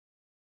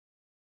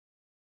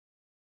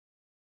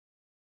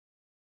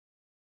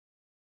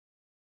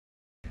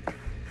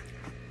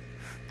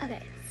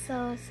Okay,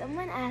 so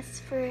someone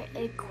asked for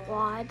a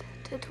quad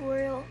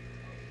tutorial,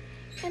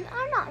 and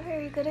I'm not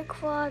very good at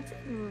quads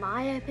in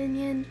my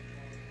opinion,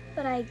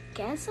 but I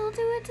guess I'll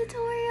do a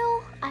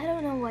tutorial. I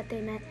don't know what they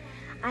meant.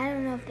 I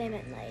don't know if they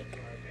meant like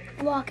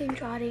walking,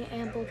 trotting,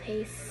 amble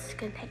pace,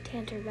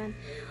 canter, run,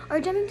 or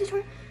jumping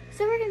tutorial.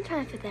 So we're gonna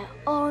try to fit that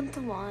all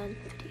into one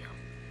video.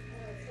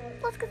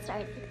 Let's get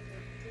started.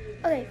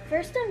 Okay,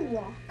 first on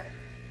walk.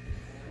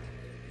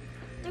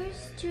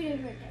 There's two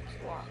different types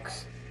of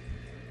walks.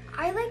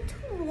 I like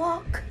to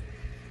walk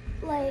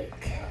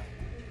like,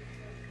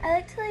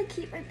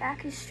 keep my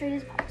back as straight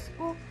as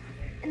possible,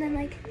 and then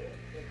like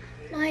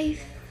my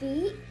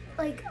feet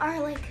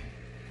are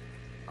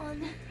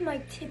on my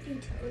tippy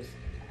toes,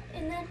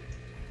 and then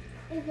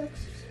it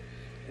looks.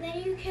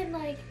 Then you can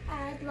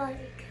add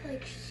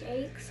like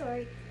shakes,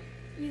 or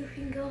you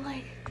can go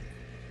like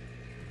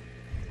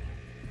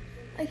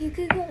you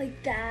could go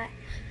like that.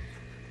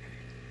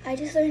 I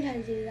just learned how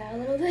to do that a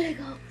little bit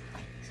ago.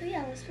 So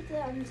yeah, let's put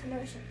that into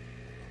motion.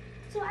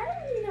 So I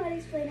don't really know how to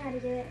explain how to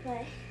do it,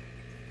 but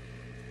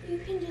you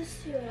can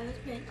just do what I was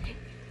meant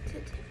to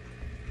do.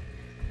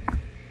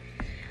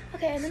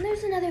 Okay, and then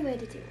there's another way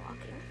to do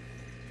walking.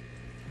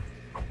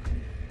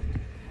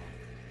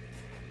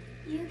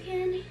 You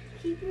can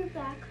keep your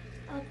back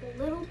up a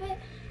little bit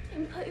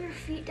and put your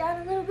feet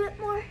down a little bit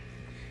more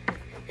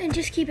and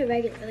just keep it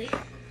regularly.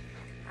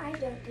 I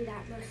don't do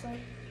that mostly.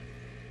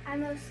 I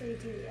mostly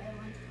do the other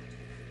one.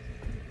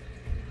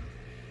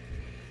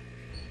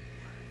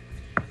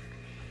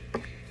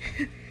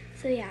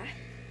 So yeah.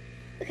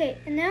 Okay,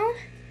 and now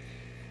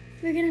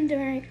we're gonna do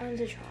our arms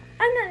to trot.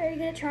 I'm not very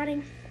good at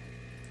trotting,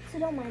 so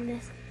don't mind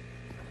this.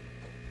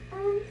 How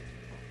do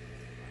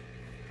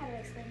I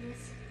explain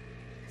this?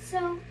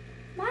 So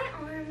my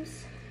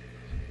arms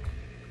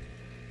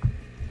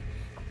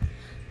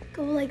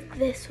go like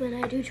this when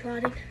I do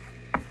trotting.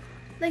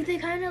 Like they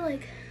kind of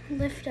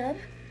lift up.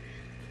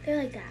 They're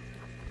like that.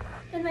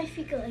 And my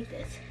feet go like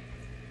this.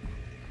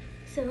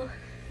 So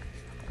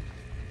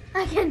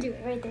I can do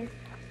it right there.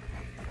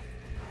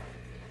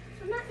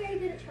 I'm not very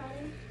good at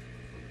trotting.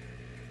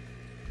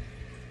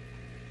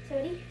 So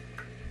ready?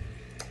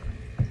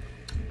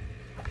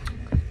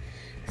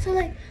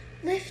 So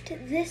lift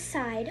this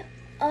side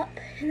up,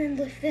 and then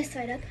lift this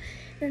side up,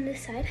 then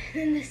this side,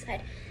 and then this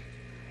side.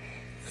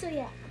 So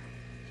yeah.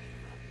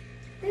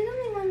 There's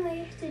only one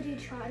way to do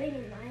trotting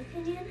in my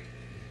opinion,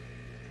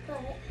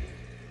 but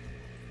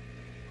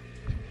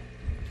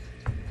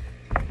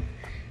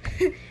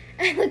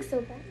I look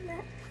so bad in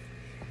that.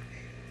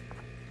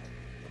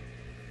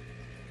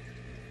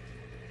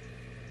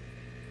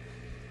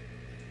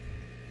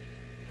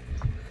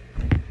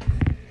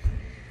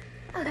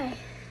 Okay.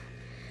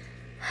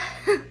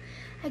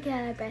 I get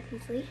out of breath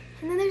easily.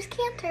 And then there's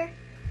canter,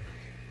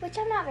 which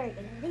I'm not very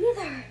good at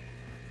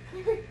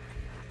either.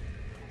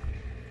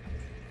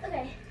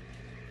 Okay,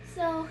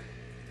 so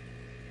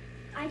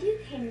I do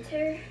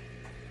canter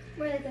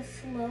more like a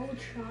slow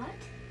trot.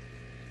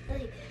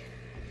 Like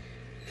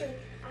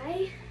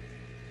I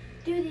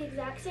do the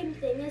exact same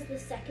thing as the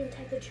second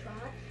type of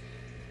trot,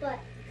 but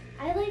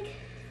I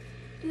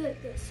do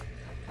like this.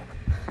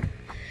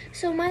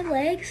 So my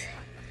legs,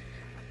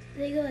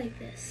 they go like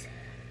this.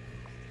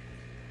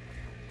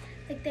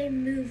 Like they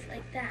move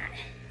like that.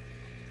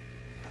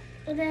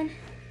 And then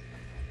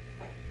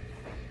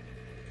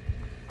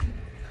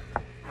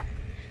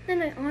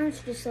my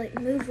arms just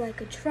move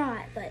like a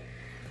trot, but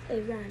they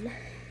run.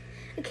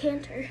 A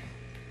canter.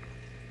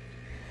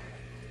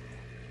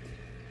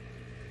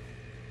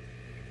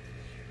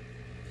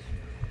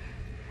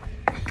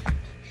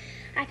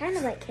 I kind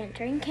of like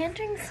cantering.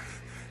 Cantering's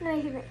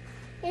my favorite.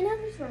 And now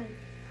there's run.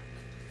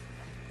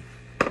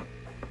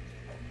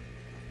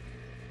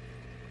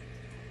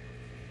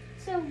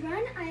 So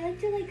run, I like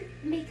to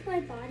make my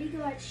body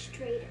go out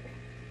straighter.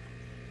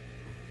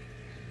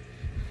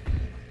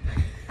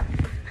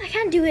 I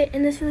can't do it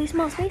in this really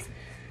small space.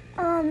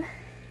 But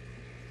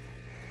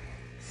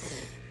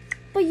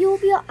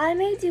I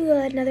may do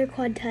another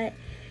quad TUT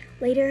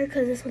later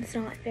because this one's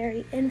not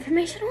very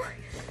informational.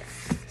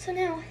 So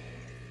now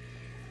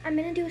I'm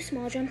gonna do a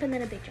small jump and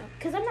then a big jump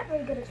because I'm not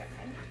very good at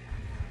jumping.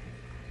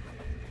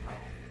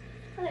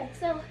 Okay,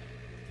 so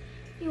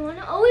you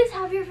wanna always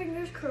have your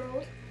fingers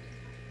curled.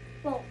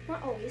 Well,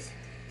 not always,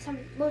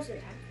 most of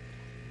the time.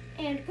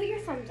 And put your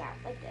thumbs out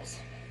like this,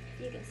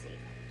 if you can see.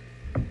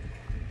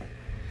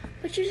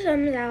 Put your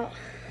thumbs out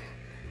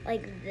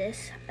like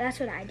this. That's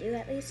what I do,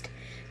 at least.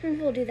 Some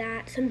people do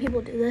that, some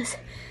people do this.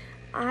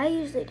 I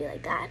usually do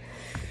like that.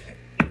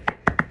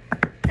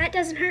 That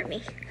doesn't hurt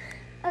me.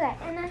 Okay,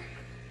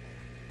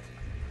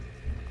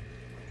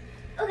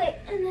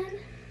 and then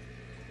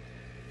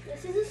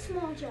this is a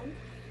small jump.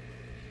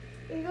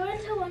 You're going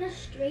to want to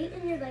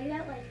straighten your leg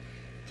out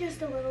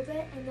just a little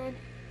bit, and then,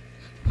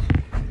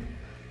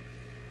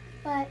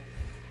 but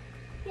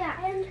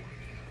yeah, and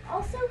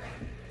also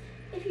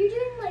if you're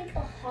doing a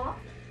hop,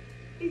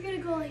 you're gonna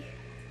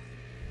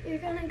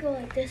go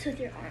like this with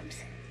your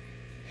arms,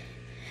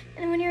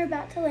 and when you're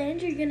about to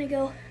land, you're gonna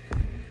go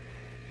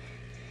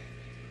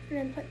and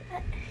then put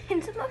that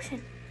into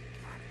motion.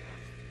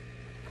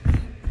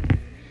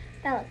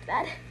 That looked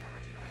bad.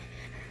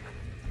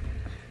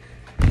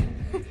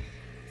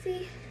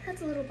 See,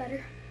 that's a little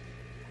better.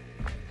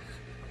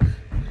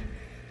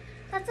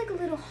 That's like a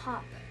little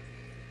hop.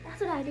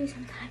 That's what I do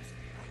sometimes.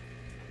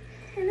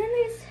 And then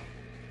there's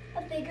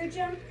a bigger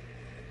jump.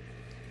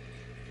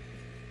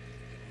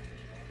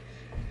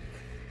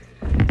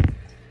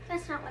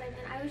 That's not what I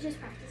meant. I was just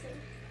practicing.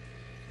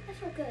 That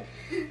felt good.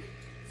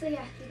 So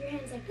yeah, keep your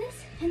hands like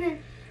this. And then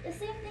the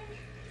same thing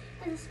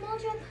as a small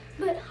jump,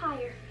 but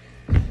higher.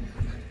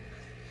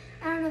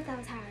 I don't know if that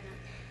was higher or not.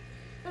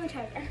 Let me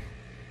try again.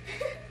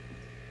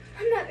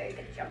 I'm not very good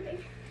at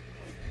jumping.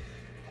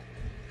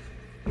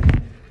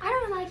 I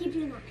don't know why I keep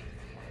doing that.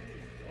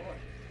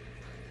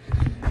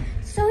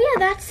 So yeah,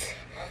 that's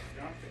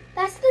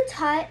the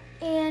TUT,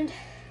 and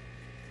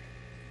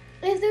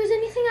if there's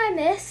anything I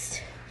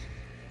missed,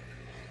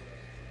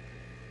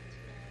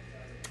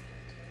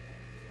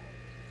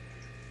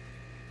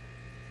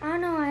 I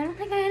don't know, I don't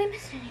think I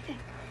missed anything.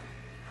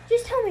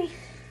 Just tell me.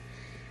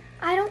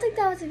 I don't think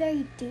that was a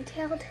very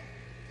detailed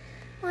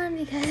one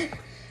because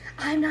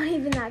I'm not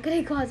even that good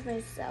at quads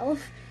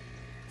myself.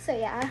 So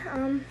yeah,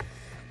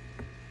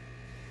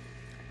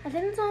 I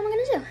think that's all I'm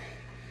gonna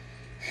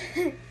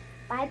do.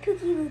 Bye,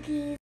 Pookie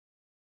Wookies.